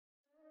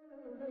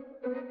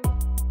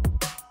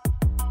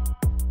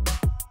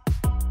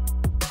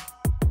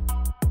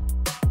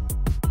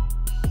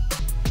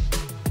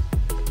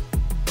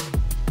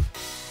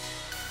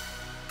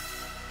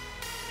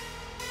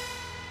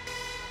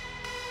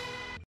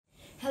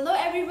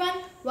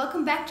everyone,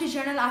 welcome back to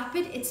Journal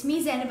Outfit. It's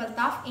me Zainab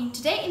Altaf, and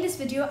today in this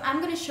video I'm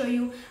going to show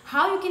you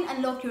how you can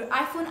unlock your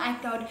iPhone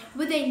iCloud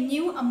with a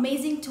new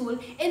amazing tool.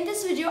 In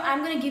this video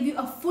I'm going to give you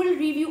a full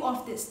review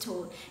of this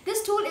tool.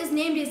 This tool is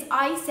named as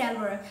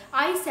iSalvor.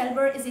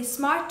 iSalvor is a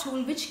smart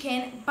tool which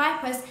can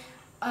bypass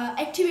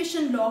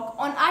activation lock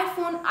on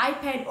iPhone,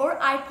 iPad or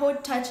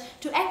iPod Touch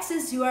to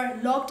access your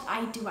locked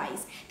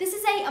device. This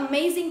is an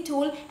amazing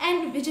tool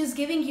and which is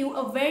giving you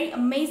a very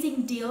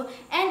amazing deal,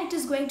 and it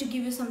is going to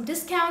give you some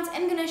discounts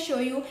and going to show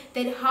you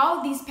that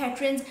how these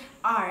patterns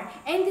are,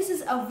 and this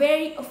is a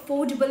very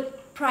affordable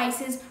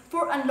prices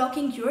for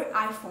unlocking your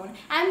iPhone.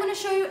 I'm going to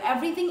show you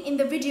everything in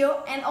the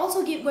video and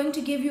also going to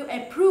give you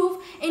a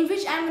proof in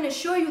which I'm going to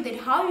show you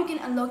that how you can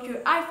unlock your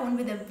iPhone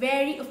with a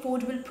very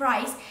affordable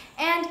price,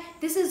 and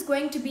this is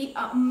going to be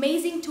an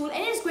amazing tool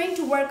and it's going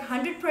to work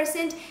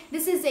 100%.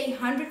 This is a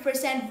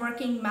 100%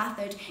 working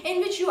method in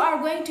which you are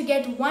going to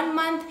get 1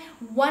 month,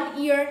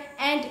 1 year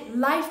and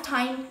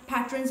lifetime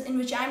patterns, in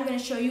which I'm going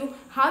to show you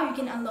how you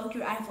can unlock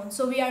your iPhone.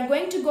 So we are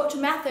going to go to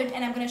method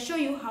and I'm going to show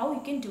you how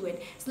you can do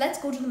it. So let's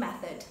go to the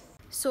method.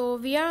 So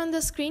we are on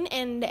the screen,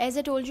 and as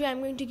I told you, I'm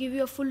going to give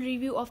you a full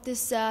review of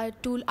this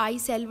tool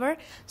iSalvor.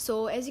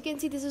 So as you can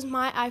see, this is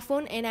my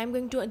iPhone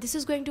and this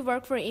is going to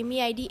work for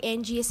MEID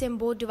and GSM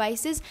both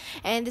devices,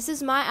 and this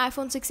is my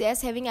iPhone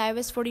 6s having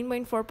iOS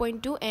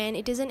 14.4.2 and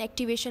it is an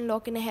activation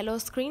lock in a hello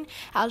screen.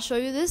 I'll show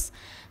you this.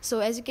 So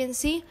as you can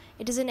see,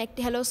 it is an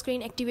hello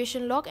screen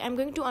activation lock. I'm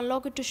going to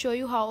unlock it to show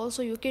you how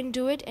also you can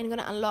do it,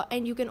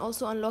 and you can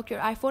also unlock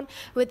your iPhone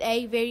with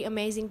a very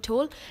amazing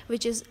tool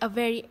which is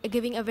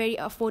giving a very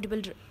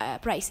affordable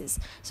prices.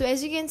 So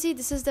as you can see,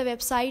 this is the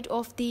website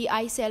of the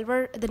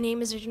iSalvor. The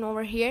name is written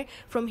over here.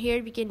 From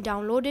here we can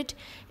download it,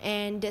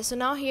 and so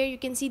now here you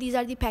can see these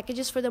are the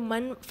packages for the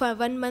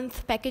 1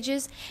 month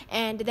packages,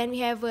 and then we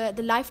have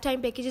the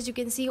lifetime packages. You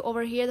can see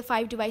over here the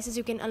 5 devices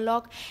you can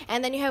unlock,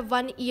 and then you have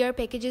 1 year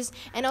packages,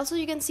 and also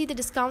you can see the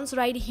discounts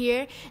right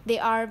here. They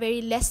are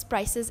very less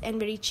prices and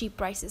very cheap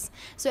prices.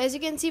 So as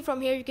you can see,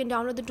 from here you can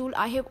download the tool.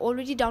 I have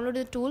already downloaded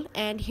the tool,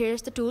 and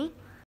here's the tool.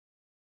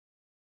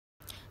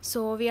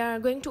 So we are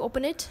going to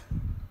open it,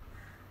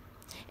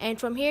 and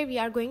from here we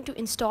are going to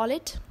install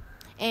it,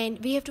 and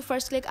we have to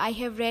first click I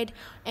have read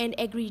and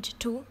agreed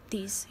to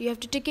these. You have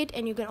to tick it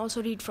and you can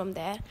also read from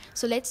there.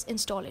 So let's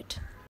install it.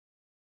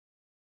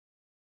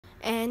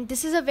 And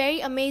this is a very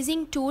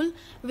amazing tool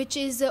which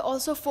is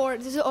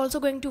also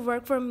going to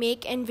work for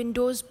Mac and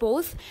Windows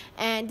both,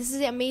 and this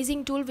is an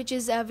amazing tool which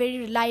is very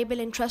reliable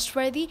and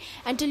trustworthy.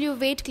 Until you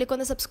wait, click on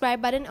the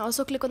subscribe button,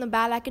 also click on the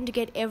bell icon to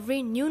get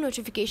every new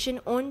notification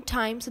on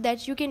time so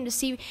that you can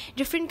receive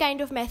different kind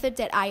of methods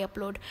that I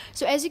upload.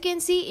 So as you can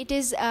see, it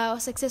is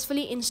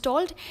successfully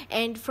installed,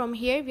 and from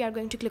here we are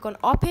going to click on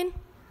open.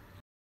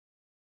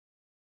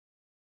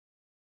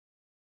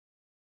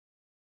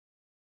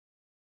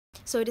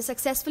 So it is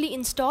successfully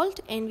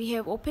installed and we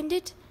have opened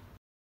it.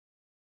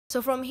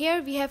 So from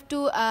here we have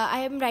to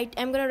I'm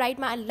going to write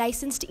my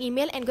licensed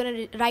email and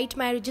going to write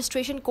my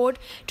registration code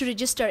to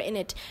register in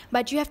it.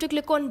 But you have to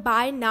click on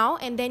buy now,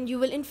 and then you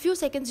will, in few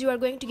seconds, you are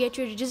going to get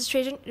your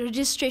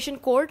registration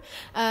code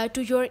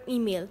to your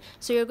email.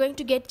 So you're going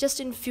to get just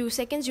in few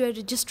seconds your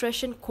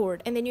registration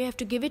code, and then you have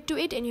to give it to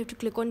it and you have to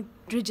click on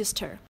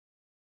register.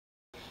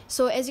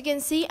 So as you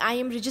can see, I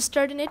am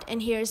registered in it,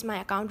 and here is my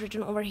account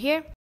written over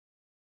here.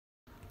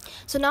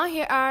 So now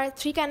here are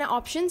 3 kind of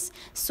options.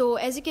 So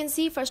as you can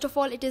see, first of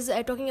all, it is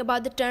talking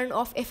about the turn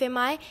off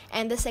FMI,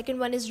 and the second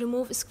one is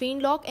remove screen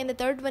lock, and the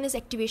third one is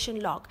activation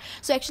lock.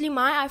 So actually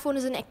my iPhone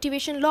is an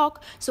activation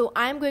lock, so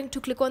I'm going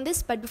to click on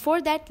this. But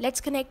before that,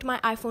 let's connect my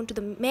iPhone to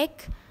the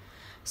Mac.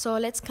 So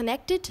let's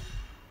connect it.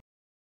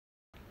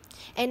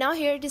 And now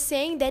here it is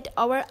saying that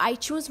our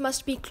iTunes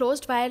must be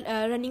closed while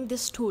running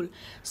this tool.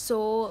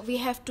 So we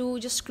have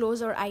to just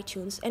close our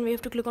iTunes and we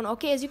have to click on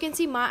OK. As you can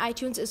see, my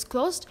iTunes is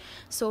closed.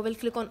 So we'll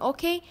click on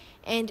OK.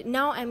 And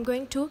now I'm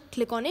going to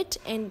click on it.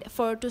 And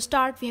to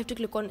start, we have to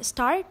click on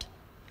Start.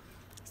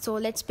 So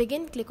let's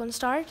begin. Click on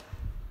Start.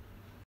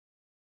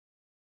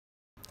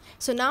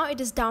 So now it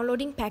is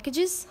downloading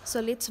packages. So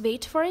let's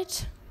wait for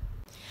it.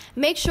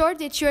 Make sure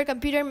that your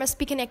computer must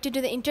be connected to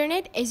the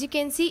internet. As you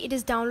can see, it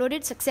is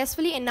downloaded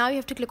successfully, and now you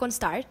have to click on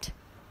Start.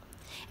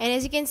 And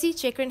as you can see,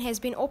 checkran has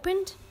been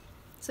opened.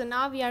 So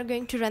now we are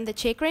going to run the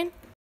checkran.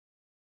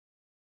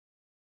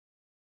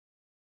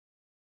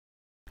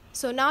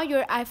 So now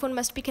your iPhone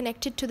must be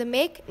connected to the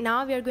Mac.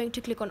 Now we are going to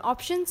click on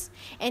Options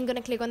and going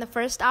to click on the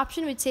first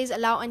option which says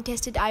Allow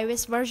untested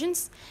iOS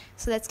versions.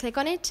 So let's click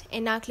on it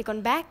and now click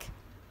on Back.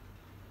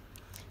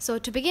 So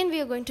to begin,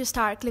 we are going to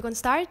click on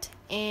Start,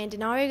 and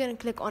now we're going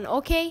to click on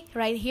OK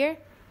right here.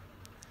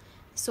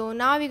 So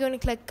now we're going to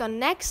click on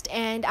Next,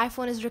 and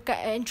iPhone is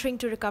entering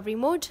to recovery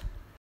mode.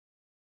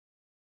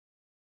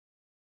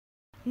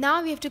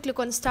 Now we have to click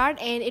on Start,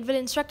 and it will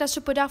instruct us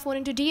to put our phone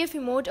into DFU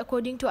mode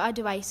according to our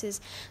devices.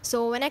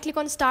 So when I click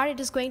on Start, it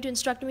is going to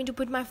instruct me to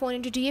put my phone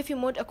into DFU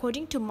mode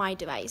according to my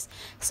device.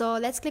 So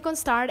let's click on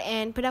Start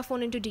and put our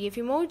phone into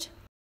DFU mode.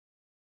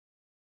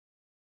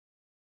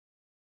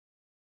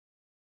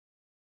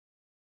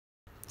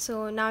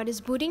 So now it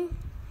is booting.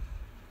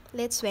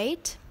 Let's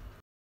wait.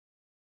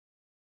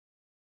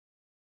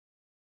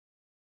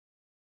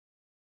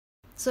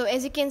 So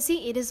as you can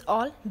see, it is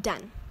all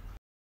done.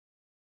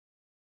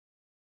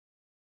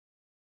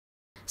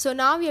 So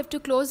now we have to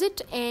close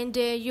it, and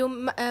you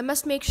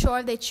must make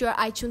sure that your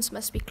iTunes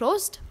must be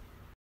closed.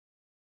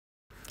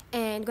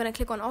 And gonna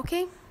click on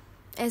OK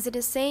as it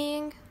is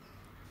saying.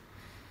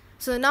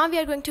 So now we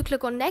are going to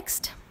click on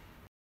next.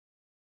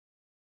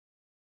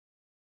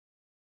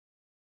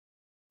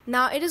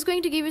 Now it is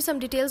going to give you some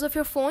details of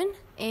your phone,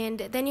 and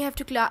then you have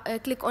to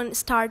click on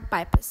start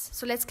bypass.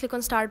 So let's click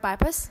on start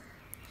bypass,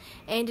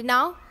 and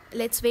now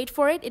let's wait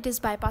for it. It is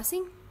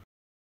bypassing.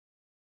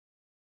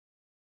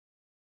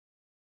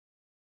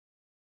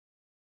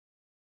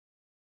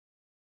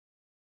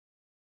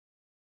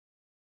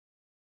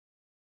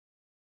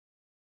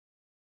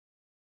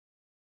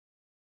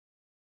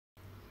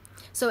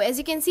 So as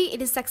you can see,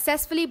 it is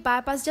successfully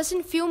bypassed. Just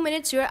in few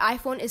minutes your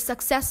iPhone is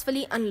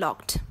successfully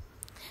unlocked.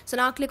 So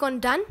now click on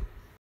done,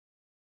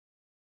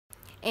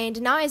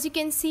 and now as you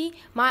can see,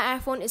 my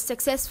iPhone is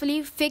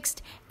successfully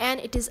fixed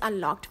and it is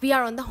unlocked. We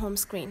are on the home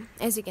screen,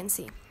 as you can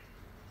see.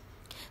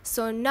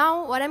 So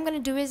now what I'm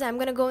going to do is I'm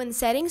going to go in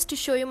settings to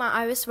show you my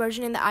iOS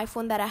version in the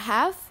iPhone that I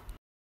have.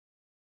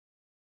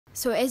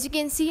 So as you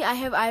can see, I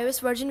have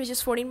iOS version which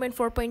is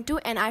 14.4.2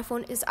 and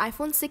iPhone is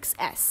iPhone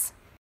 6s.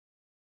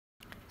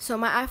 So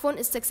my iPhone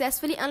is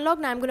successfully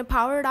unlocked. Now I'm going to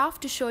power it off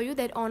to show you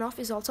that on off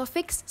is also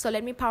fixed. So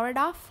let me power it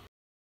off,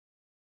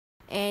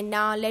 and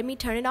now let me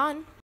turn it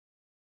on.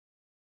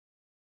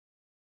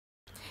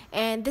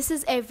 And this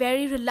is a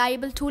very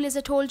reliable tool, as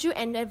I told you,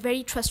 and a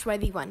very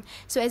trustworthy one.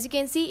 So as you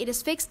can see, it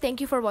is fixed.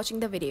 Thank you for watching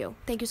the video.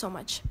 Thank you so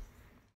much.